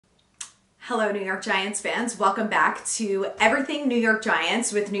Hello, New York Giants fans. Welcome back to Everything New York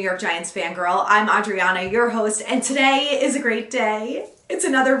Giants with New York Giants Fangirl. I'm Adrianna, your host, and today is a great day. It's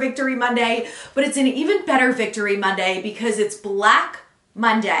another Victory Monday, but it's an even better Victory Monday because it's Black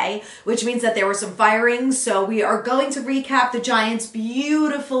Monday, which means that there were some firings. So we are going to recap the Giants'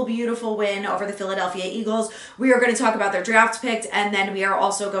 beautiful win over the Philadelphia Eagles. We are going to talk about their draft picks, and then we are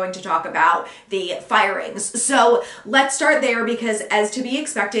also going to talk about the firings. So let's start there because, as to be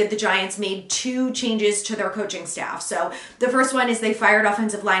expected, the Giants made two changes to their coaching staff. So the first one is they fired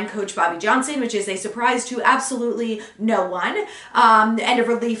offensive line coach Bobby Johnson, which is a surprise to absolutely no one, and a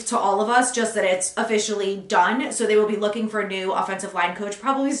relief to all of us, just that it's officially done. So they will be looking for a new offensive line coach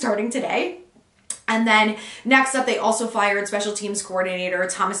probably starting today. And then next up, they also fired special teams coordinator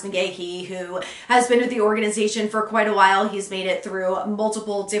Thomas McGahee, who has been with the organization for quite a while. He's made it through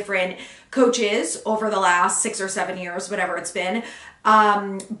multiple different coaches over the last 6 or 7 years, whatever it's been.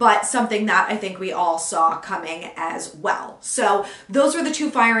 But something that I think we all saw coming as well. So those were the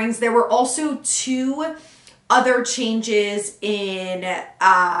two firings. There were also two other changes in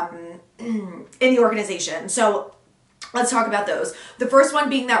the organization. So let's talk about those. The first one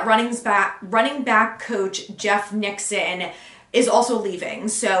being that running back coach Jeff Nixon is also leaving.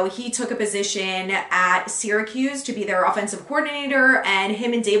 So he took a position at Syracuse to be their offensive coordinator, and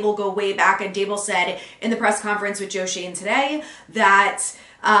him and Dable go way back. And Dable said in the press conference with Joe Shane today that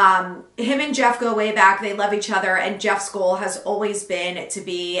him and Jeff go way back. They love each other, and Jeff's goal has always been to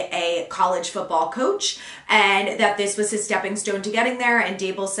be a college football coach, and that this was his stepping stone to getting there, and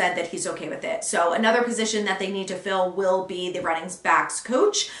Dable said that he's okay with it. So another position that they need to fill will be the running backs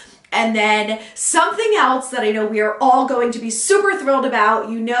coach. And then something else that I know we are all going to be super thrilled about.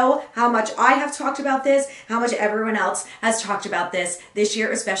 You know how much I have talked about this, how much everyone else has talked about this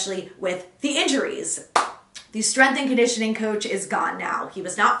year, especially with the injuries. The strength and conditioning coach is gone now. He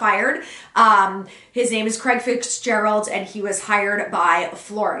was not fired. His name is Craig Fitzgerald, and he was hired by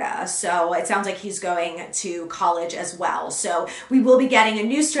Florida. So it sounds like he's going to college as well. So we will be getting a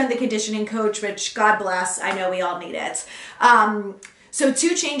new strength and conditioning coach, which God bless. I know we all need it. So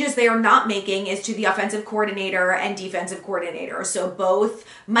two changes they are not making is to the offensive coordinator and defensive coordinator. So both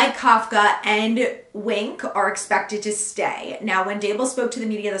Mike Kafka and Wink are expected to stay. Now, when Dable spoke to the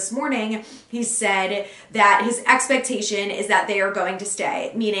media this morning, he said that his expectation is that they are going to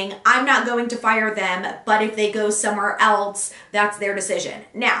stay, meaning I'm not going to fire them, but if they go somewhere else, that's their decision.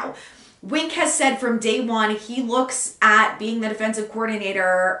 Now, Wink has said from day one he looks at being the defensive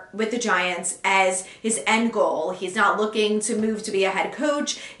coordinator with the Giants as his end goal. He's not looking to move to be a head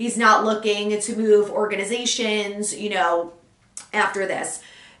coach. He's not looking to move organizations, after this.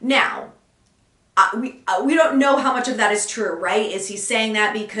 Now, we don't know how much of that is true, right? Is he saying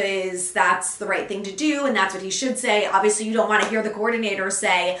that because that's the right thing to do and that's what he should say? Obviously, you don't want to hear the coordinator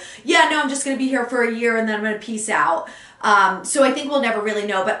say, yeah, no, I'm just going to be here for a year and then I'm going to peace out. So I think we'll never really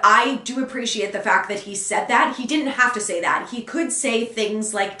know, but I do appreciate the fact that he said that. He didn't have to say that. He could say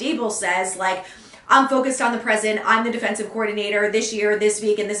things like Dable says, like, I'm focused on the present. I'm the defensive coordinator this year, this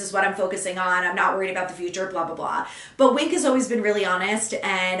week, and this is what I'm focusing on. I'm not worried about the future, blah, blah, blah. But Wink has always been really honest,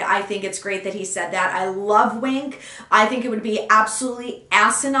 and I think it's great that he said that. I love Wink. I think it would be absolutely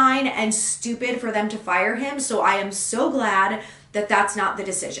asinine and stupid for them to fire him, so I am so glad that that's not the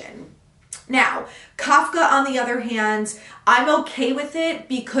decision. Now, Kafka, on the other hand, I'm okay with it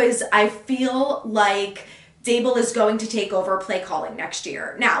because I feel like Dable is going to take over play calling next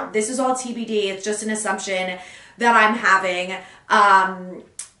year. Now, this is all TBD. It's just an assumption that I'm having.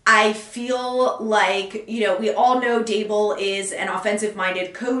 I feel like, we all know Dable is an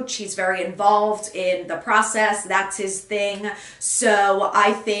offensive-minded coach. He's very involved in the process. That's his thing. So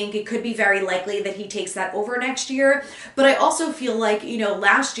I think it could be very likely that he takes that over next year. But I also feel like,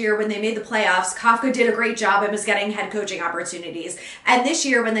 last year when they made the playoffs, Kafka did a great job and was getting head coaching opportunities. And this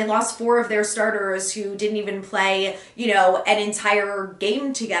year when they lost 4 of their starters who didn't even play, an entire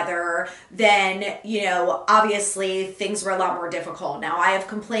game together, then, obviously things were a lot more difficult. Now, I have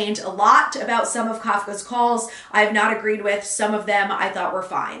complained a lot about some of Kafka's calls. I have not agreed with some of them. I thought were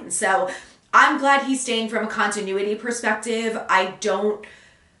fine. So I'm glad he's staying from a continuity perspective. I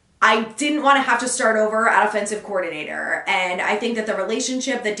didn't want to have to start over at offensive coordinator. And I think that the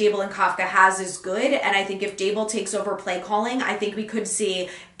relationship that Dable and Kafka has is good. And I think if Dable takes over play calling, I think we could see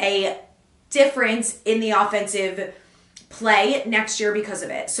a difference in the offensive play next year because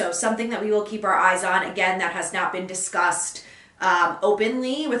of it. So something that we will keep our eyes on. Again, that has not been discussed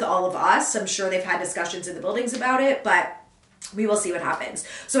openly with all of us. I'm sure they've had discussions in the buildings about it, but we will see what happens.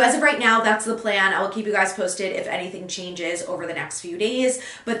 So as of right now, that's the plan. I will keep you guys posted if anything changes over the next few days,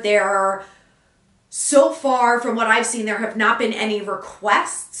 but there So far, from what I've seen, there have not been any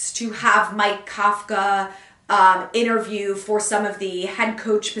requests to have Mike Kafka interview for some of the head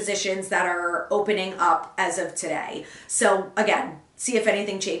coach positions that are opening up as of today. So again, see if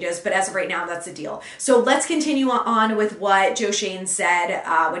anything changes, but as of right now, that's the deal. So let's continue on with what Joe Schoen said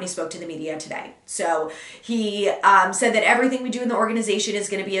when he spoke to the media today. So he said that everything we do in the organization is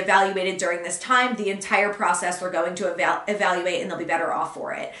going to be evaluated during this time. The entire process we're going to evaluate, and they'll be better off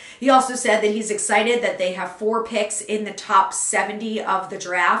for it. He also said that he's excited that they have 4 picks in the top 70 of the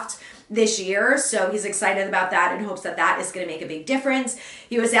draft this year. So he's excited about that and hopes that that is going to make a big difference.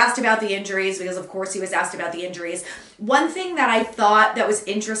 He was asked about the injuries because of course he was asked about the injuries. One thing that I thought that was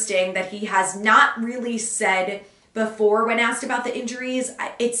interesting that he has not really said before when asked about the injuries,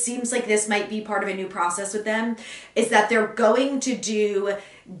 it seems like this might be part of a new process with them, is that they're going to do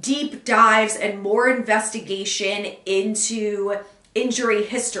deep dives and more investigation into injury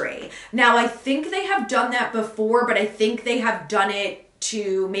history. Now, I think they have done that before, but I think they have done it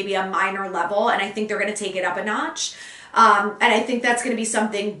to maybe a minor level, and I think they're going to take it up a notch. And I think that's going to be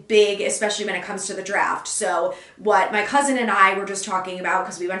something big, especially when it comes to the draft. So what my cousin and I were just talking about,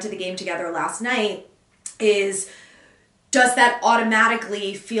 because we went to the game together last night, is does that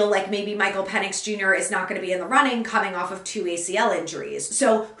automatically feel like maybe Michael Penix Jr. is not going to be in the running coming off of 2 ACL injuries?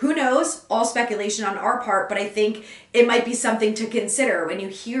 So who knows? All speculation on our part, but I think it might be something to consider when you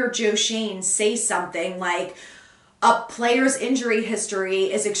hear Joe Schoen say something like, a player's injury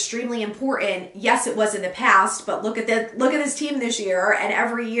history is extremely important. Yes, it was in the past, but look at this team this year and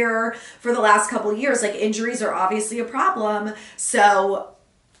every year for the last couple of years, like injuries are obviously a problem. So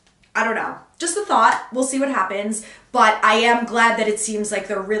I don't know, just a thought. We'll see what happens, but I am glad that it seems like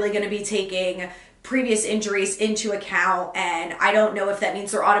they're really going to be taking previous injuries into account, and I don't know if that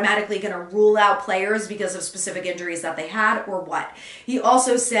means they're automatically going to rule out players because of specific injuries that they had or what. He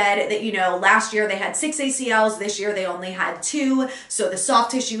also said that, you know, last year they had 6 ACLs, this year they only had 2, so the soft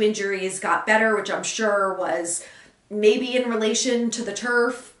tissue injuries got better, which I'm sure was maybe in relation to the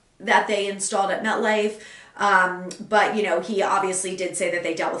turf that they installed at MetLife. But, you know, he obviously did say that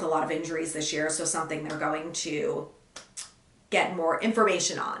they dealt with a lot of injuries this year, so something they're going to get more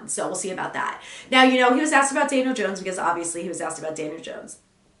information on. So we'll see about that. Now, you know, he was asked about Daniel Jones because obviously he was asked about Daniel Jones.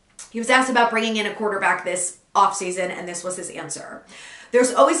 He was asked about bringing in a quarterback this offseason, and this was his answer.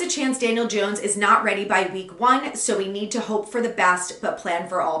 There's always a chance Daniel Jones is not ready by week 1, so we need to hope for the best, but plan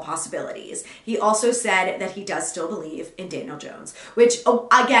for all possibilities. He also said that he does still believe in Daniel Jones, which,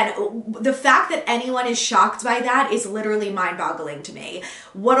 again, the fact that anyone is shocked by that is literally mind-boggling to me.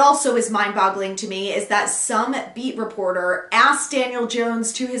 What also is mind-boggling to me is that some beat reporter asked Daniel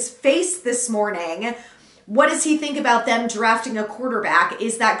Jones to his face this morning, what does he think about them drafting a quarterback?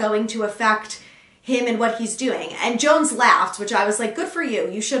 Is that going to affect him and what he's doing? And Jones laughed, which I was like, good for you.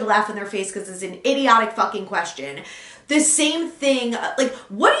 You should laugh in their face because it's an idiotic fucking question. The same thing, like,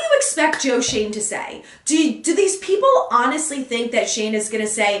 what do you expect Joe Schoen to say? Do these people honestly think that Schoen is going to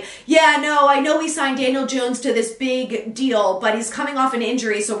say, yeah, no, I know we signed Daniel Jones to this big deal, but he's coming off an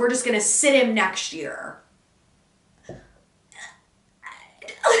injury, so we're just going to sit him next year? Like,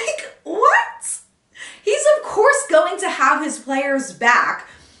 what? He's of course going to have his players back.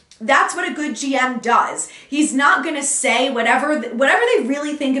 That's what a good GM does. He's not going to say whatever they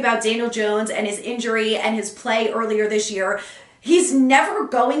really think about Daniel Jones and his injury and his play earlier this year. He's never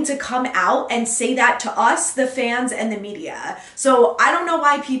going to come out and say that to us, the fans and the media. So I don't know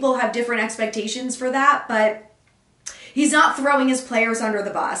why people have different expectations for that, but he's not throwing his players under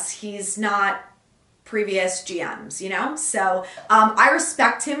the bus. He's not previous GMs, you know? So I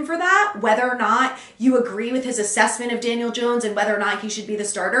respect him for that. Whether or not you agree with his assessment of Daniel Jones and whether or not he should be the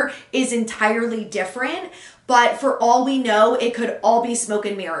starter is entirely different. But for all we know, it could all be smoke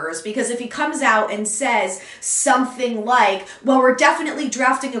and mirrors, because if he comes out and says something like, well, we're definitely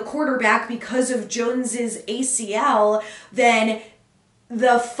drafting a quarterback because of Jones's ACL, then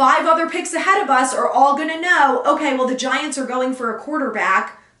the 5 other picks ahead of us are all going to know, okay, well, the Giants are going for a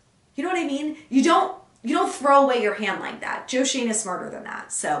quarterback. You know what I mean? You don't throw away your hand like that. Joe Schoen is smarter than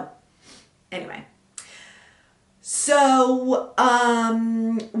that. So anyway. So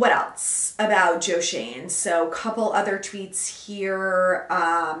what else about Joe Schoen? So a couple other tweets here.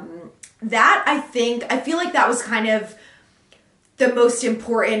 I feel like that was kind of the most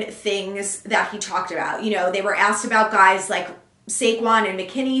important things that he talked about. You know, they were asked about guys like Saquon and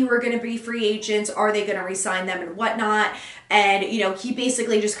McKinney who are going to be free agents. Are they going to re-sign them and whatnot? And, you know, he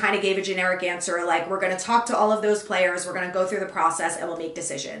basically just kind of gave a generic answer, like, we're going to talk to all of those players, we're going to go through the process, and we'll make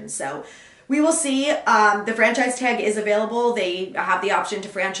decisions. So we will see. The franchise tag is available. They have the option to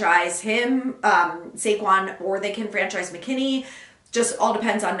franchise him, Saquon, or they can franchise McKinney. Just all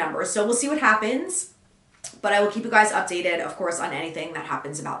depends on numbers. So we'll see what happens. But I will keep you guys updated, of course, on anything that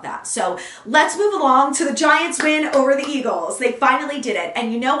happens about that. So let's move along to the Giants win over the Eagles. They finally did it.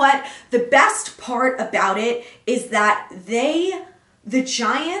 And you know what? The best part about it is that the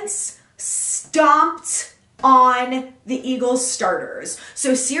Giants, stomped on the Eagles starters.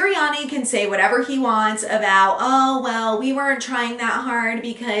 So Sirianni can say whatever he wants about, oh, well, we weren't trying that hard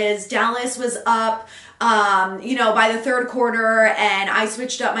because Dallas was up by the third quarter, and I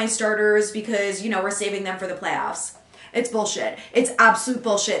switched up my starters because, we're saving them for the playoffs. It's bullshit. It's absolute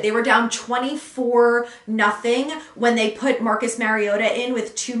bullshit. They were down 24-0 when they put Marcus Mariota in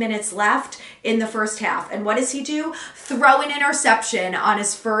with 2 minutes left in the first half. And what does he do? Throw an interception on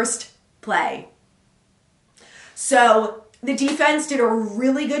his first play. So the defense did a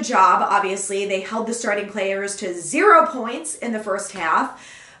really good job, obviously. They held the starting players to 0 points in the first half.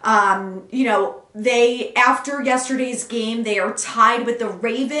 After yesterday's game, they are tied with the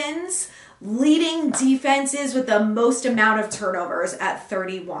Ravens, leading defenses with the most amount of turnovers at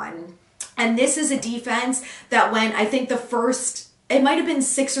 31. And this is a defense that went, I think it might have been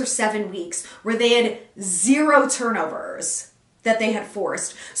 6 or 7 weeks where they had 0 turnovers that they had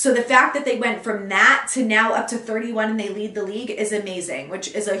forced. So the fact that they went from that to now up to 31 and they lead the league is amazing,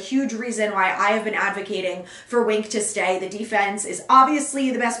 which is a huge reason why I have been advocating for Wink to stay. The defense is obviously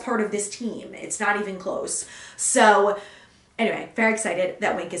the best part of this team. It's not even close. So anyway, very excited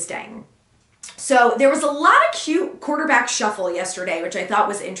that Wink is staying. So there was a lot of cute quarterback shuffle yesterday, which I thought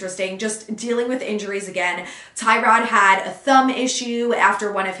was interesting, just dealing with injuries again. Tyrod had a thumb issue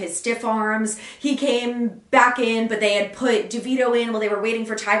after one of his stiff arms. He came back in, but they had put DeVito in while they were waiting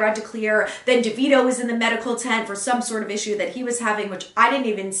for Tyrod to clear. Then DeVito was in the medical tent for some sort of issue that he was having, which I didn't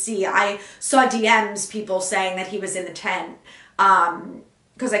even see. I saw DMs, people saying that he was in the tent.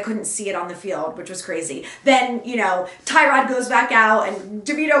 Because I couldn't see it on the field, which was crazy. Then, Tyrod goes back out and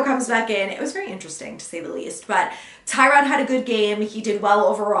DeVito comes back in. It was very interesting, to say the least. But Tyrod had a good game. He did well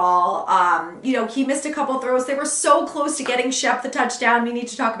overall. He missed a couple throws. They were so close to getting Shep the touchdown. We need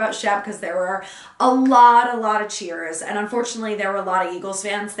to talk about Shep because there were a lot of cheers. And unfortunately, there were a lot of Eagles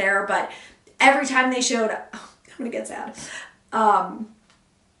fans there. But every time they showed... I'm going to get sad.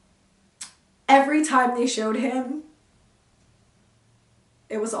 Every time they showed him...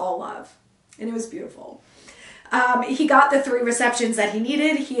 it was all love, and it was beautiful. He got the 3 receptions that he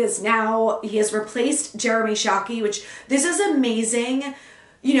needed. He has replaced Jeremy Shockey, which this is amazing.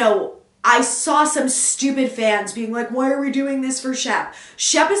 I saw some stupid fans being like, why are we doing this for Shep?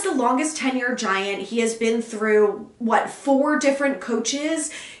 Shep is the longest tenured Giant. He has been through, 4 different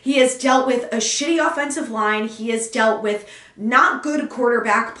coaches. He has dealt with a shitty offensive line. He has dealt with not good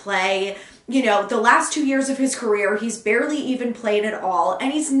quarterback play. The last 2 years of his career, he's barely even played at all,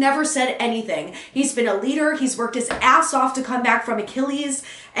 and he's never said anything. He's been a leader. He's worked his ass off to come back from Achilles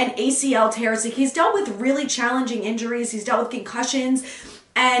and ACL tears. He's dealt with really challenging injuries. He's dealt with concussions,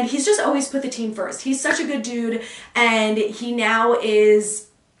 and he's just always put the team first. He's such a good dude, and he now is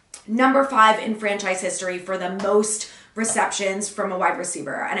number 5 in franchise history for the most receptions from a wide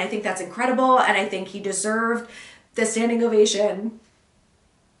receiver, and I think that's incredible, and I think he deserved the standing ovation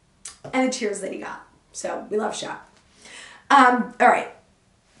and the cheers that he got. So we love Shep. All right.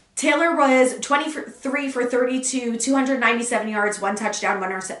 Taylor was 23 for 32, 297 yards, 1 touchdown,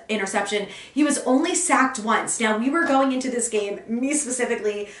 1 interception. He was only sacked once. Now, we were going into this game, me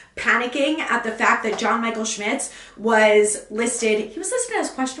specifically, panicking at the fact that John Michael Schmitz was listed. He was listed as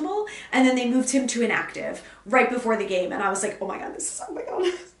questionable, and then they moved him to inactive right before the game. And I was like, oh my God,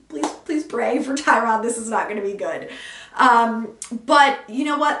 please pray for Tyrod. This is not going to be good. But you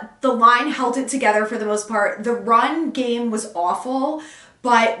know what? The line held it together for the most part. The run game was awful,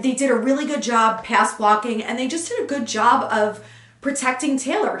 but they did a really good job pass blocking, and they just did a good job of protecting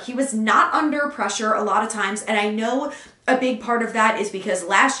Taylor. He was not under pressure a lot of times, and I know a big part of that is because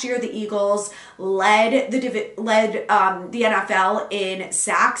last year the Eagles led the NFL in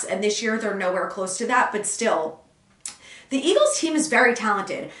sacks, and this year they're nowhere close to that, but still. The Eagles team is very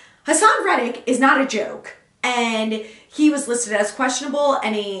talented. Hassan Reddick is not a joke, and he was listed as questionable,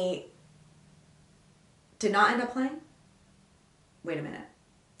 and he did not end up playing? Wait a minute.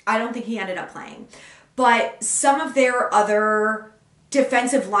 I don't think he ended up playing. But some of their other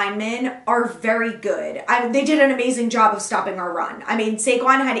defensive linemen are very good. They did an amazing job of stopping our run.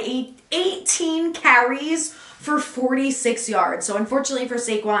 Saquon had 18 carries for 46 yards. So unfortunately for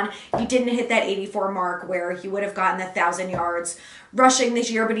Saquon, he didn't hit that 84 mark where he would have gotten 1,000 yards rushing this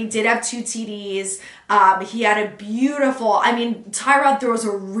year, but he did have 2 TDs. He had a beautiful, I mean, Tyrod throws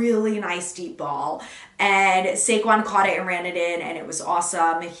a really nice deep ball, and Saquon caught it and ran it in, and it was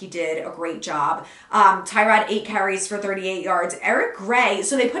awesome. He did a great job. Tyrod 8 carries for 38 yards. Eric Gray,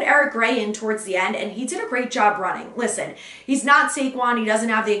 so they put Eric Gray in towards the end, and he did a great job running. Listen, he's not Saquon. He doesn't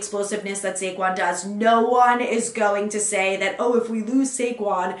have the explosiveness that Saquon does. No one is going to say that, oh, if we lose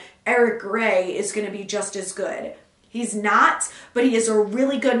Saquon, Eric Gray is going to be just as good. He's not, but he is a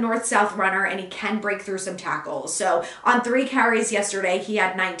really good north-south runner, and he can break through some tackles. So on 3 carries yesterday, he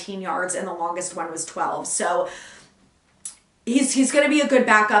had 19 yards, and the longest one was 12. So he's going to be a good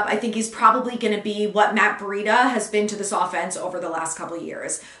backup. I think he's probably going to be what Matt Breida has been to this offense over the last couple of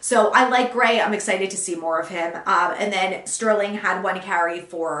years. So I like Gray. I'm excited to see more of him. And then Sterling had 1 carry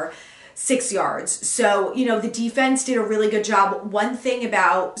for 6 yards. So, you know, the defense did a really good job. One thing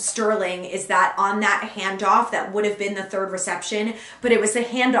about Sterling is that on that handoff, that would have been the 3rd reception, but it was a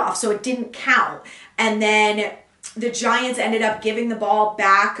handoff, so it didn't count. And then the Giants ended up giving the ball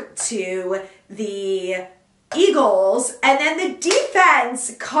back to the Eagles, and then the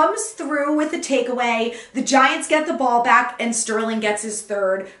defense comes through with the takeaway. The Giants get the ball back, and Sterling gets his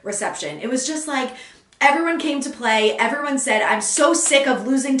 3rd reception. It was just like, everyone came to play. Everyone said, I'm so sick of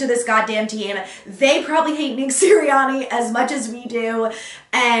losing to this goddamn team. They probably hate Nick Sirianni as much as we do.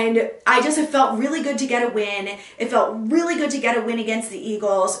 And it felt really good to get a win. It felt really good to get a win against the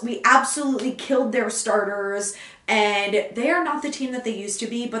Eagles. We absolutely killed their starters, and they are not the team that they used to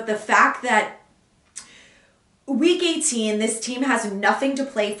be. But the fact that Week 18, this team has nothing to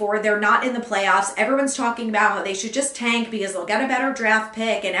play for. They're not in the playoffs. Everyone's talking about how they should just tank because they'll get a better draft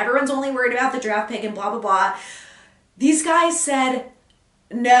pick, and everyone's only worried about the draft pick and blah, blah, blah. These guys said,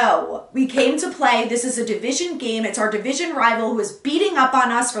 no, we came to play. This is a division game. It's our division rival who is beating up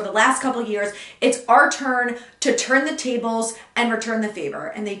on us for the last couple of years. It's our turn to turn the tables and return the favor.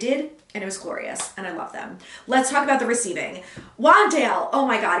 And they did, and it was glorious, and I love them. Let's talk about the receiving. Wandale, oh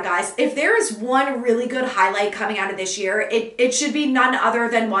my God, guys. If there is one really good highlight coming out of this year, it should be none other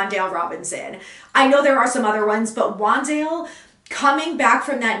than Wandale Robinson. I know there are some other ones, but Wandale coming back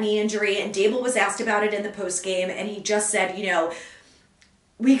from that knee injury, and Dable was asked about it in the postgame, and he just said, you know,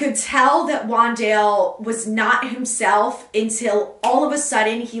 we could tell that Wandale was not himself until all of a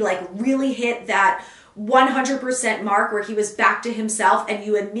sudden he like really hit that 100% mark where he was back to himself, and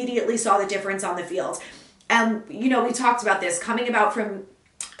you immediately saw the difference on the field. And, you know, we talked about this, coming back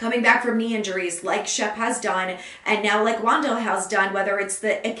from knee injuries like Shep has done, and now like Wandale has done, whether it's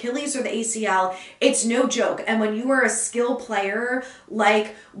the Achilles or the ACL, it's no joke. And when you are a skill player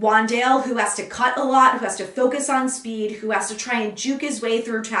like Wandale, who has to cut a lot, who has to focus on speed, who has to try and juke his way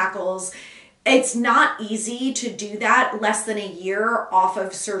through tackles, it's not easy to do that less than a year off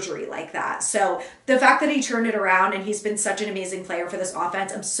of surgery like that. So the fact that he turned it around and he's been such an amazing player for this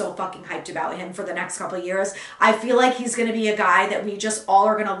offense, I'm so fucking hyped about him for the next couple of years. I feel like he's going to be a guy that we just all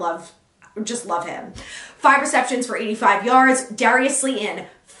are going to love, just love him. 5 receptions for 85 yards. Darius Slayton,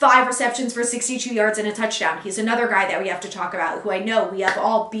 5 receptions for 62 yards and a touchdown. He's another guy that we have to talk about, who I know we have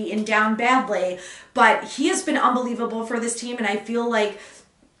all beaten down badly, but he has been unbelievable for this team, and I feel like,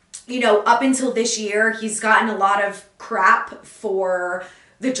 you know, up until this year, he's gotten a lot of crap for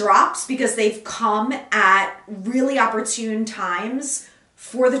the drops because they've come at really opportune times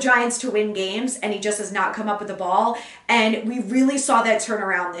for the Giants to win games, and he just has not come up with the ball. And we really saw that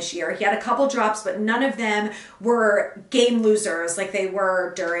turnaround this year. He had a couple drops, but none of them were game losers like they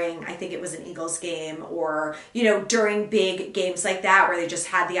were during, I think it was an Eagles game, or, you know, during big games like that where they just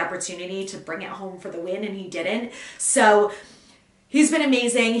had the opportunity to bring it home for the win, and he didn't. So he's been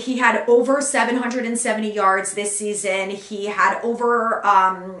amazing. He had over 770 yards this season. He had over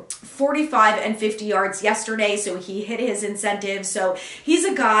 45 and 50 yards yesterday, so he hit his incentive. So he's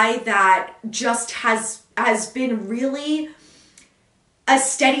a guy that just has been really a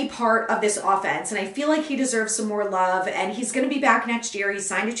steady part of this offense, and I feel like he deserves some more love, and he's going to be back next year. He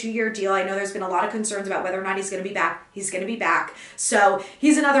signed a 2-year deal. I know there's been a lot of concerns about whether or not he's going to be back. He's going to be back. So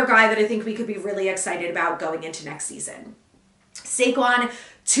he's another guy that I think we could be really excited about going into next season. Saquon,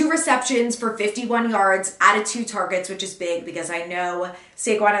 2 receptions for 51 yards out of 2 targets, which is big because I know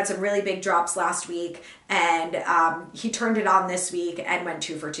Saquon had some really big drops last week, and he turned it on this week and went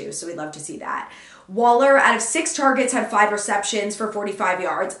 2 for 2. So we'd love to see that. Waller, out of 6 targets, had 5 receptions for 45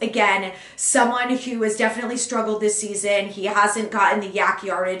 yards. Again, someone who has definitely struggled this season. He hasn't gotten the yak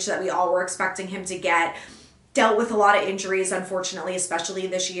yardage that we all were expecting him to get. Dealt with a lot of injuries, unfortunately, especially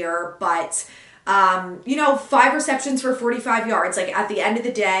this year, but 5 receptions for 45 yards. Like, at the end of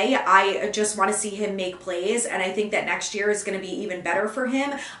the day, I just want to see him make plays, and I think that next year is going to be even better for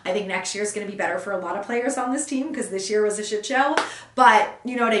him. I think next year is going to be better for a lot of players on this team because this year was a shit show, but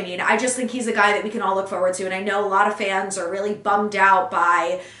you know what I mean. I just think he's a guy that we can all look forward to, and I know a lot of fans are really bummed out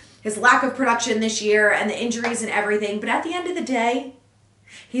by his lack of production this year and the injuries and everything, but at the end of the day,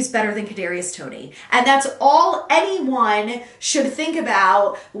 he's better than Kadarius Toney. And that's all anyone should think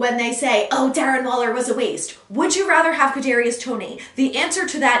about when they say, oh, Darren Waller was a waste. Would you rather have Kadarius Toney? The answer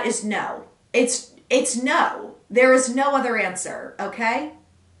to that is no. It's no. There is no other answer, okay?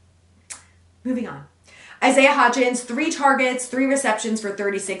 Moving on. Isaiah Hodgins, 3 targets, 3 receptions for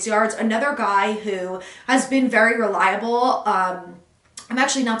 36 yards. Another guy who has been very reliable. I'm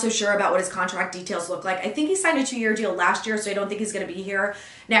actually not so sure about what his contract details look like. I think he signed a 2-year deal last year, so I don't think he's going to be here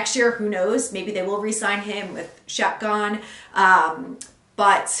next year. Who knows? Maybe they will re-sign him with Shep gone.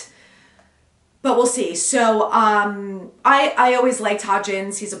 But we'll see. So I always liked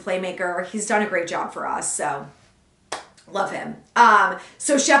Hodgins. He's a playmaker. He's done a great job for us, so love him.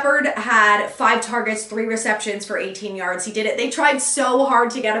 So Shepard had 5 targets, 3 receptions for 18 yards. He did it. They tried so hard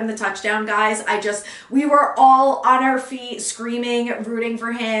to get him the touchdown, guys. We were all on our feet screaming, rooting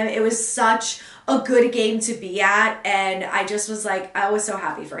for him. It was such a good game to be at. And I just was like, I was so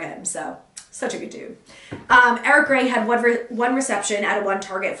happy for him. So such a good dude. Eric Gray had one reception out of 1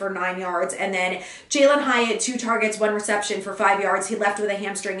 target for 9 yards. And then Jalen Hyatt, 2 targets, 1 reception for 5 yards. He left with a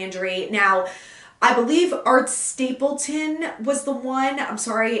hamstring injury. Now, I believe Art Stapleton was the one. I'm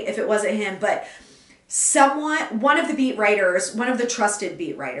sorry if it wasn't him, but one of the beat writers, one of the trusted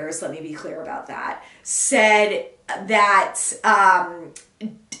beat writers, let me be clear about that, said that,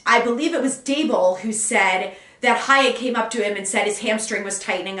 I believe it was Dable who said that Hyatt came up to him and said his hamstring was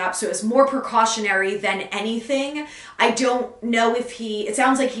tightening up, so it was more precautionary than anything. I don't know if it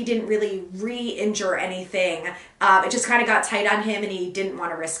sounds like he didn't really re-injure anything. It just kind of got tight on him and he didn't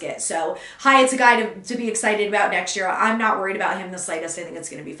want to risk it. So Hyatt's a guy to be excited about next year. I'm not worried about him the slightest. I think it's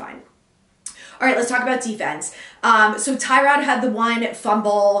going to be fine. All right, let's talk about defense. So Tyrod had the 1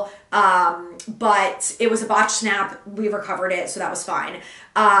 fumble, but it was a botched snap. We recovered it, so that was fine.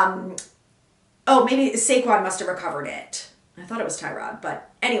 Oh, maybe Saquon must have recovered it. I thought it was Tyrod,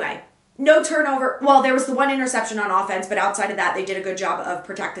 but anyway, no turnover. Well, there was the 1 interception on offense, but outside of that, they did a good job of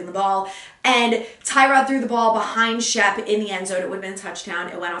protecting the ball. And Tyrod threw the ball behind Shep in the end zone. It would have been a touchdown.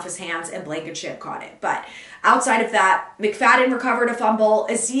 It went off his hands, and Blankenship caught it. But outside of that, McFadden recovered a fumble,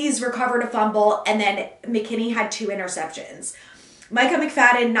 Aziz recovered a fumble, and then McKinney had 2 interceptions. Micah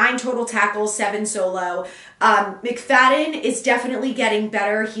McFadden, 9 total tackles, 7 solo. McFadden is definitely getting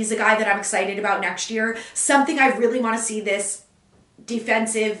better. He's a guy that I'm excited about next year. Something I really want to see this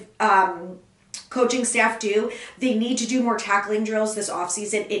defensive coaching staff do. They need to do more tackling drills this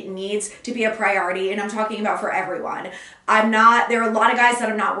offseason. It needs to be a priority, and I'm talking about for everyone. There are a lot of guys that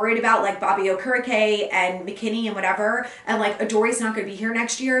I'm not worried about, like Bobby Okereke and McKinney and whatever, and like Adori's not going to be here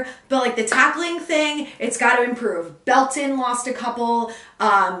next year, but like the tackling thing, it's got to improve. Belton lost a couple,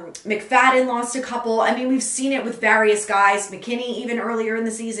 McFadden lost a couple. I mean, we've seen it with various guys, McKinney even earlier in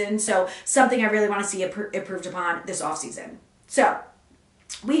the season, so something I really want to see improved upon this offseason. So,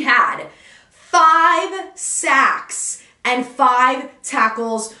 we had 5 sacks and 5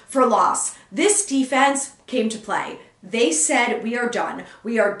 tackles for loss. This defense came to play. They said, we are done.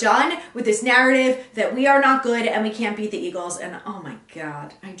 We are done with this narrative that we are not good and we can't beat the Eagles. And oh my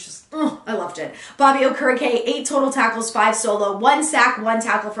God, I loved it. Bobby Okereke, 8 total tackles, 5 solo, 1 sack, 1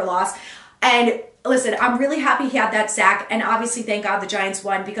 tackle for loss. And listen, I'm really happy he had that sack, and obviously thank God the Giants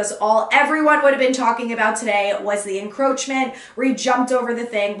won, because all everyone would have been talking about today was the encroachment where he jumped over the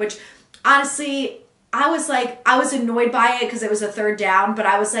thing, which honestly, I was annoyed by it because it was a 3rd down, but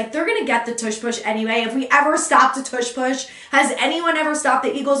I was like, they're going to get the tush push anyway. If we ever stopped a tush push, has anyone ever stopped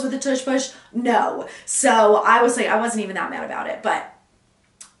the Eagles with a tush push? No. So I was like, I wasn't even that mad about it, but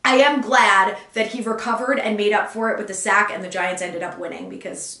I am glad that he recovered and made up for it with the sack, and the Giants ended up winning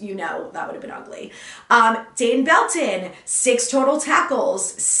because, that would have been ugly. Dane Belton, 6 total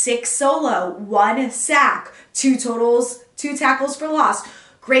tackles, 6 solo, 1 sack, 2 tackles for loss.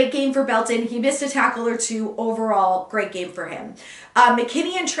 Great game for Belton. He missed a tackle or 2. Overall, great game for him.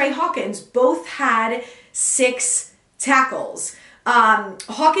 McKinney and Trey Hawkins both had 6 tackles.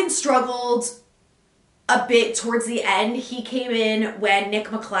 Hawkins struggled a bit towards the end. He came in when Nick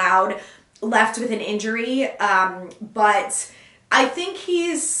McLeod left with an injury, but I think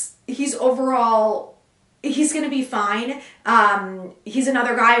he's overall he's going to be fine. He's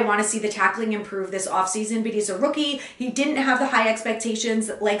another guy I want to see the tackling improve this offseason, but he's a rookie. He didn't have the high expectations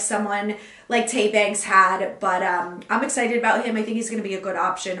like someone like Tay Banks had, but I'm excited about him. I think he's going to be a good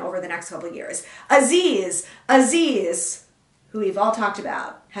option over the next couple of years. Aziz, who we've all talked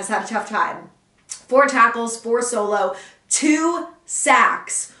about, has had a tough time. 4 tackles, 4 solo, 2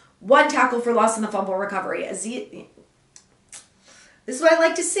 sacks, 1 tackle for loss in the fumble recovery. Aziz, this is what I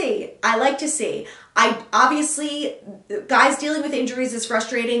like to see. Obviously, guys dealing with injuries is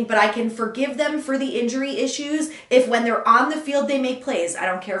frustrating, but I can forgive them for the injury issues if when they're on the field they make plays. I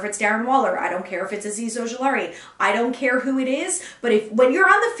don't care if it's Darren Waller. I don't care if it's Aziz Ojulari. I don't care who it is. But when you're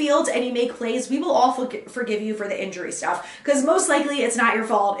on the field and you make plays, we will all forgive you for the injury stuff, because most likely it's not your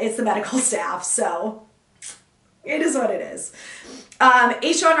fault. It's the medical staff. So it is what it is.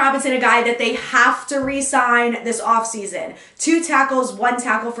 A'Shawn Robinson, a guy that they have to re-sign this offseason. 2 tackles, 1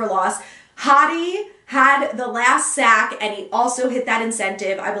 tackle for loss. Hottie had the last sack, and he also hit that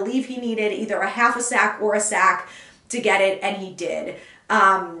incentive. I believe he needed either a half a sack or a sack to get it, and he did.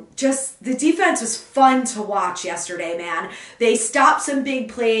 Just the defense was fun to watch yesterday, man. They stopped some big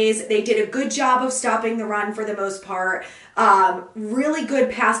plays. They did a good job of stopping the run for the most part. Really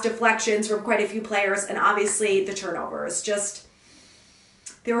good pass deflections from quite a few players, and obviously the turnovers. Just,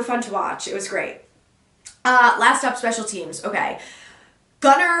 they were fun to watch. It was great. Last up, special teams. Okay.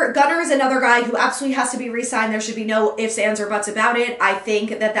 Gunner is another guy who absolutely has to be re-signed. There should be no ifs, ands, or buts about it. I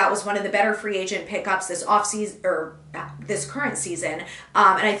think that was one of the better free agent pickups this offseason, or this current season. And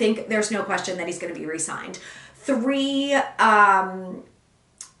I think there's no question that he's going to be re-signed. 3 punt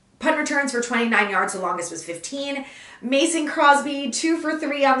returns for 29 yards. The longest was 15. Mason Crosby, 2 for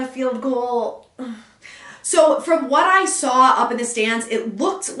 3 on the field goal. So from what I saw up in the stands, it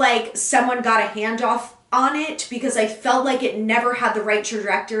looked like someone got a handoff on it, because I felt like it never had the right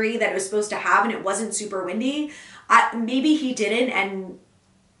trajectory that it was supposed to have, and it wasn't super windy. Maybe he didn't, and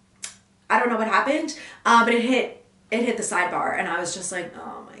I don't know what happened, but it hit the sidebar, and I was just like,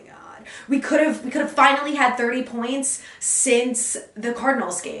 oh my god. We could have finally had 30 points since the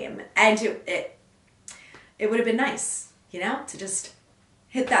Cardinals game, and it would have been nice, you know, to just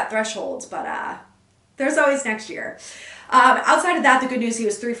hit that threshold, but there's always next year. Outside of that, the good news, he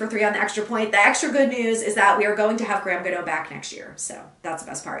was 3 for 3 on the extra point. The extra good news is that we are going to have Graham Gano back next year. So that's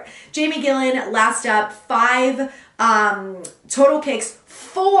the best part. Jamie Gillen, last up, 5 total kicks.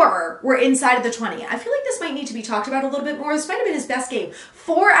 4 were inside of the 20. I feel like this might need to be talked about a little bit more. This might have been his best game.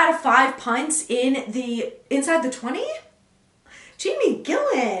 4 out of 5 punts inside the 20? Jamie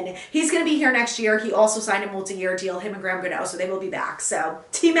Gillen. He's going to be here next year. He also signed a multi-year deal, him and Graham Gano, so they will be back. So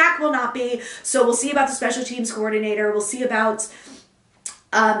T-Mac will not be. So we'll see about the special teams coordinator. We'll see about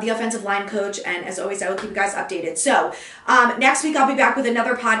the offensive line coach, and as always, I will keep you guys updated. So next week, I'll be back with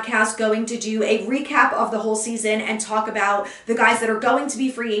another podcast going to do a recap of the whole season and talk about the guys that are going to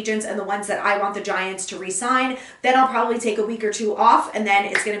be free agents and the ones that I want the Giants to re-sign. Then I'll probably take a week or 2 off, and then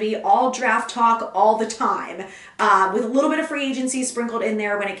it's going to be all draft talk all the time, with a little bit of free agency sprinkled in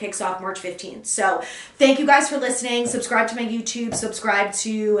there when it kicks off March 15th. So thank you guys for listening. Subscribe to my YouTube. Subscribe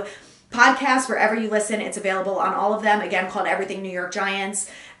to podcasts wherever you listen. It's available on all of them, again, called Everything New York Giants.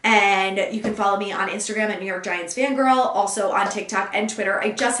 And you can follow me on Instagram at New York Giants Fangirl, also on TikTok and Twitter.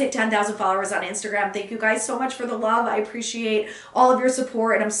 I just hit 10,000 followers on Instagram. Thank you guys so much for the love. I appreciate all of your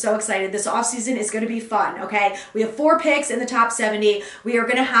support, and I'm so excited. This offseason is going to be fun, okay? We have 4 picks in the top 70. We are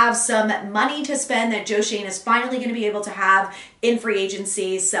going to have some money to spend that Joe Shane is finally going to be able to have in free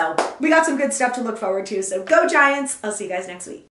agency. So we got some good stuff to look forward to. So go Giants. I'll see you guys next week.